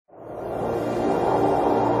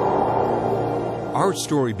Our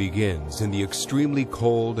story begins in the extremely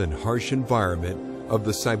cold and harsh environment of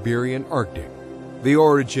the Siberian Arctic. The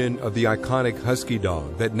origin of the iconic Husky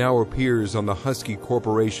dog that now appears on the Husky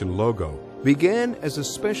Corporation logo began as a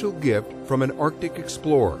special gift from an Arctic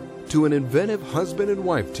explorer to an inventive husband and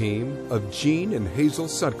wife team of Gene and Hazel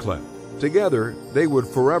Sutcliffe. Together, they would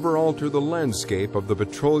forever alter the landscape of the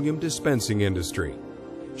petroleum dispensing industry.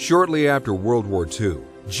 Shortly after World War II,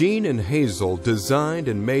 Gene and Hazel designed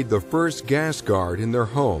and made the first gas guard in their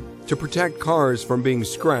home to protect cars from being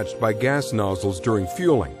scratched by gas nozzles during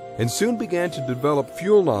fueling, and soon began to develop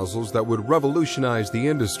fuel nozzles that would revolutionize the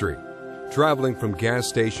industry. Traveling from gas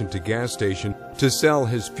station to sell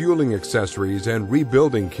his fueling accessories and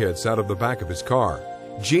rebuilding kits out of the back of his car,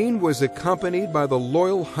 Gene was accompanied by the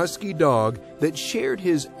loyal Husky dog that shared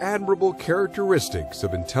his admirable characteristics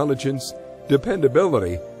of intelligence,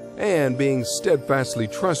 dependability, and being steadfastly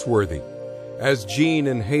trustworthy. As Gene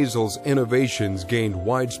and Hazel's innovations gained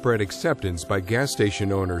widespread acceptance by gas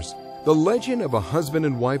station owners, the legend of a husband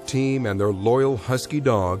and wife team and their loyal Husky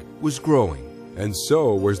dog was growing, and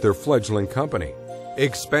so was their fledgling company.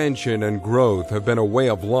 Expansion and growth have been a way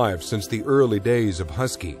of life since the early days of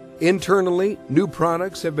Husky. Internally, new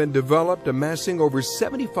products have been developed, amassing over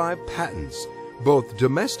 75 patents, both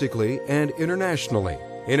domestically and internationally.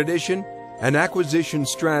 In addition, an acquisition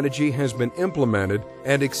strategy has been implemented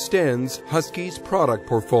and extends Husky's product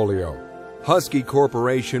portfolio. Husky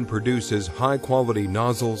Corporation produces high-quality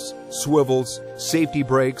nozzles, swivels, safety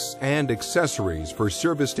brakes, and accessories for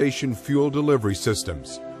service station fuel delivery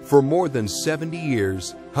systems. For more than 70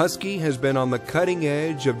 years, Husky has been on the cutting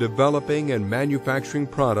edge of developing and manufacturing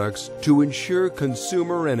products to ensure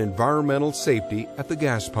consumer and environmental safety at the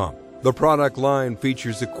gas pump. The product line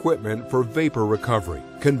features equipment for vapor recovery,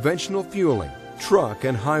 conventional fueling, truck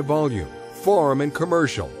and high volume, farm and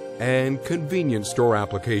commercial, and convenience store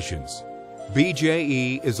applications.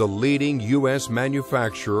 BJE is a leading U.S.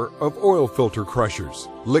 manufacturer of oil filter crushers,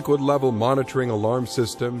 liquid level monitoring alarm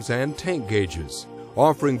systems, and tank gauges,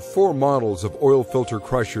 offering 4 models of oil filter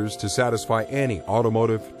crushers to satisfy any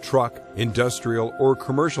automotive, truck, industrial, or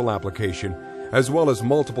commercial application, as well as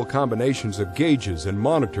multiple combinations of gauges and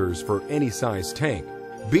monitors for any size tank.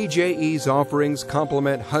 BJE's offerings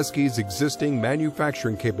complement Husky's existing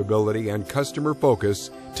manufacturing capability and customer focus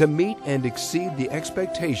to meet and exceed the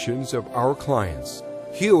expectations of our clients.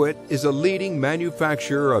 Hewitt is a leading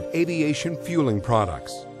manufacturer of aviation fueling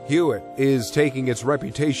products. Hewitt is taking its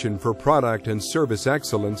reputation for product and service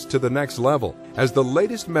excellence to the next level as the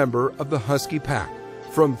latest member of the Husky Pack.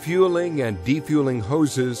 From fueling and defueling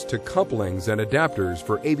hoses to couplings and adapters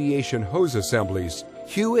for aviation hose assemblies,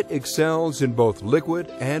 Hewitt excels in both liquid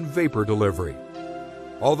and vapor delivery.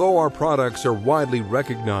 Although our products are widely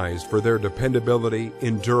recognized for their dependability,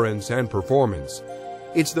 endurance, and performance,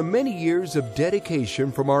 it's the many years of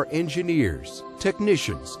dedication from our engineers,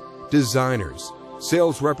 technicians, designers,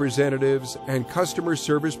 sales representatives, and customer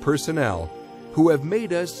service personnel who have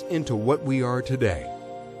made us into what we are today.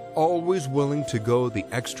 Always willing to go the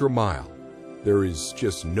extra mile. There is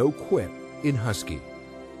just no quit in Husky.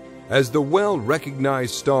 As the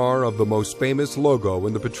well-recognized star of the most famous logo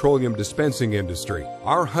in the petroleum dispensing industry,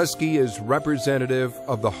 our Husky is representative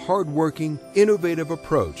of the hard-working, innovative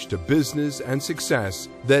approach to business and success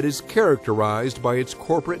that is characterized by its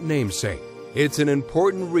corporate namesake. It's an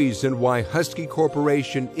important reason why Husky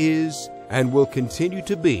Corporation is and will continue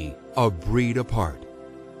to be a breed apart.